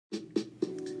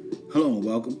Hello and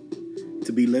welcome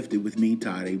to Be Lifted with me,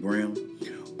 Todd A. Brown,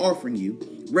 offering you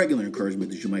regular encouragement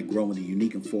that you might grow in the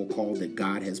unique and full call that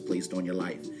God has placed on your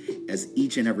life. As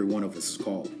each and every one of us is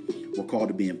called, we're called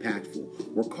to be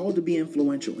impactful. We're called to be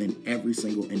influential in every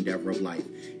single endeavor of life.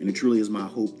 And it truly is my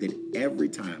hope that every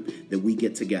time that we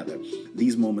get together,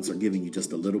 these moments are giving you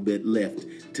just a little bit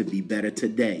lift to be better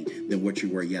today than what you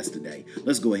were yesterday.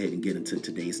 Let's go ahead and get into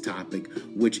today's topic,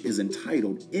 which is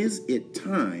entitled, Is It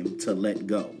Time to Let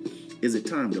Go? Is it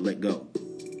time to let go?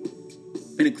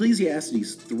 In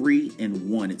Ecclesiastes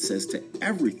 3:1, it says, to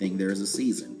everything there is a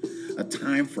season, a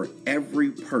time for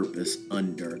every purpose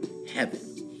under heaven.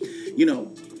 You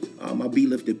know, my Be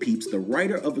Lifted peeps, the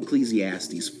writer of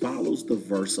Ecclesiastes follows the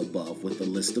verse above with a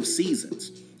list of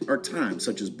seasons, or times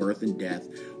such as birth and death,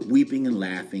 weeping and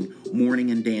laughing, mourning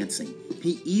and dancing.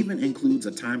 He even includes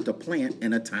a time to plant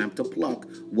and a time to pluck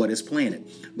what is planted,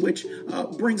 which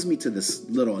brings me to this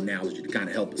little analogy to kind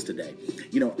of help us today.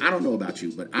 You know, I don't know about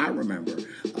you, but I remember,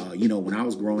 when I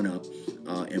was growing up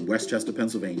in Westchester,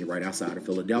 Pennsylvania, right outside of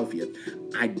Philadelphia,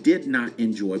 I did not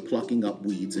enjoy plucking up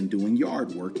weeds and doing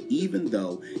yard work, even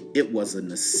though it was a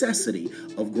necessity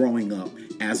of growing up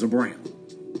as a Brown.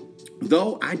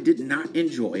 Though I did not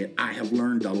enjoy it, I have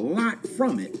learned a lot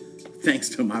from it thanks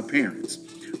to my parents.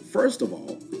 First of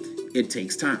all, it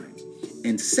takes time.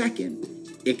 And second,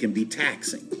 it can be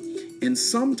taxing and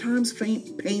sometimes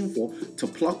painful to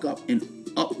pluck up and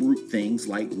uproot things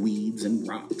like weeds and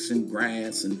rocks and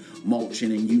grass and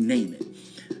mulching and you name it.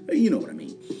 You know what I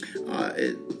mean.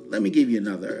 Let me give you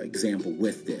another example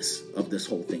with this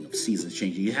whole thing of seasons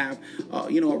changing. You have, a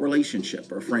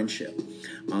relationship or a friendship,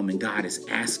 and God is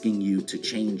asking you to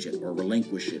change it or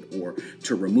relinquish it or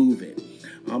to remove it.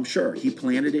 Sure, he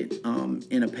planted it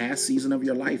in a past season of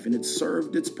your life and it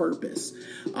served its purpose.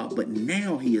 But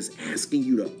now he is asking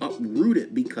you to uproot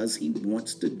it because he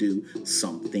wants to do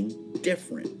something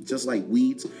different. Just like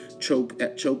weeds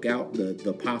choke out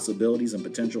the possibilities and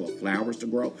potential of flowers to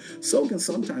grow, so can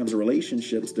sometimes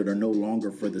relationships that are no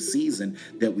longer for the season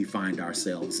that we find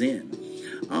ourselves in.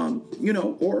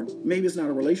 Or maybe it's not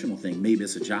a relational thing. Maybe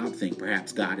it's a job thing.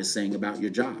 Perhaps God is saying about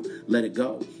your job, let it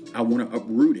go. I want to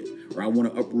uproot it, or I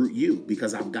want to uproot you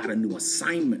because I've got a new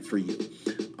assignment for you.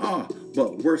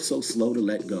 But we're so slow to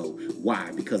let go.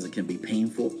 Why? Because it can be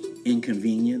painful,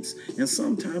 inconvenience, and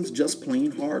sometimes just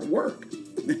plain hard work.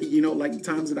 Like the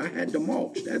times that I had to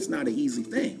mulch. That's not an easy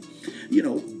thing.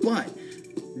 But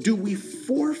do we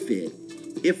forfeit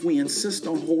if we insist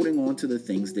on holding on to the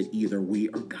things that either we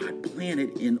or God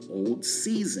planted in old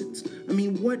seasons? I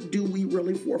mean, what do we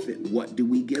really forfeit? What do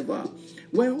we give up?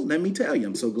 Well, let me tell you,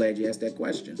 I'm so glad you asked that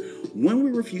question. When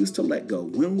we refuse to let go,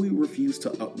 when we refuse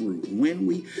to uproot, when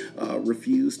we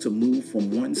refuse to move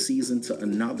from one season to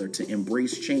another to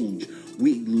embrace change,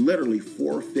 we literally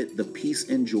forfeit the peace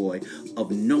and joy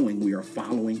of knowing we are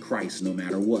following Christ no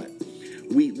matter what.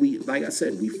 We like I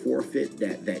said, we forfeit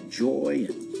that joy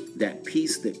and that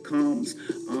peace that comes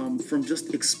from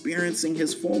just experiencing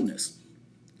his fullness.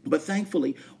 But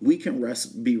thankfully, we can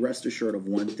be rest assured of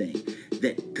one thing,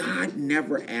 that God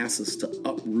never asks us to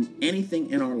uproot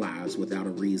anything in our lives without a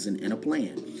reason and a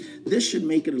plan. This should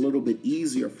make it a little bit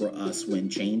easier for us when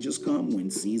changes come,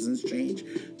 when seasons change,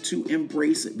 to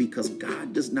embrace it, because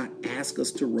God does not ask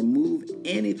us to remove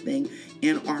anything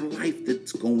in our life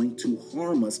that's going to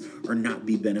harm us or not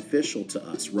be beneficial to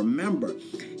us. Remember,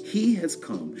 he has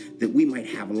come that we might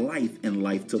have life and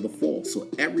life to the full. So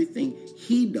everything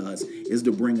he does is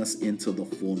to bring us into the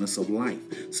fullness of life.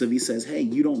 So if he says, hey,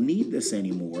 you don't need this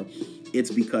anymore,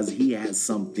 it's because he has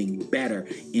something better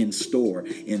in store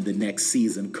in the next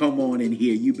season. Come on in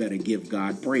here. You better give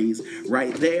God praise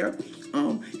right there.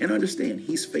 And understand,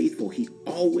 he's faithful. He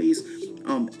always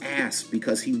asks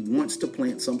because he wants to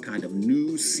plant some kind of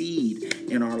new seed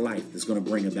in our life that's going to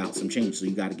bring about some change. So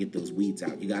you got to get those weeds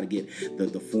out. You got to get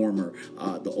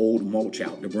the old mulch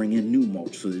out to bring in new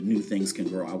mulch so that new things can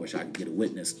grow. I wish I could get a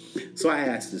witness. So I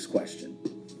asked this question.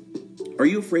 Are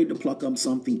you afraid to pluck up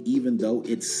something even though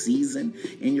its season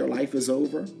in your life is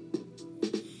over?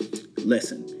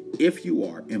 Listen, if you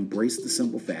are, embrace the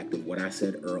simple fact of what I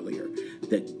said earlier,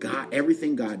 that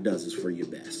everything God does is for your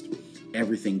best.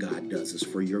 Everything God does is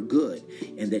for your good,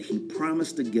 and that he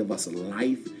promised to give us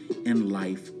life and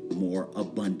life more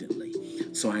abundantly.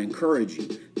 So I encourage you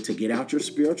to get out your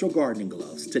spiritual gardening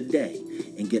gloves today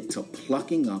and get to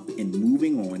plucking up and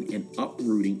moving on and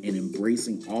uprooting and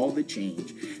embracing all the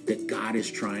change that God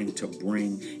is trying to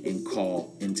bring and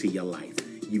call into your life.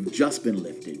 You've just been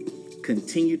lifted.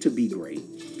 Continue to be great.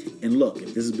 And look,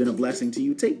 if this has been a blessing to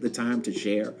you, take the time to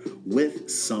share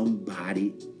with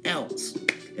somebody else.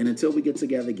 And until we get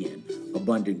together again,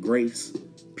 abundant grace,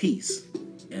 peace,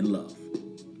 and love.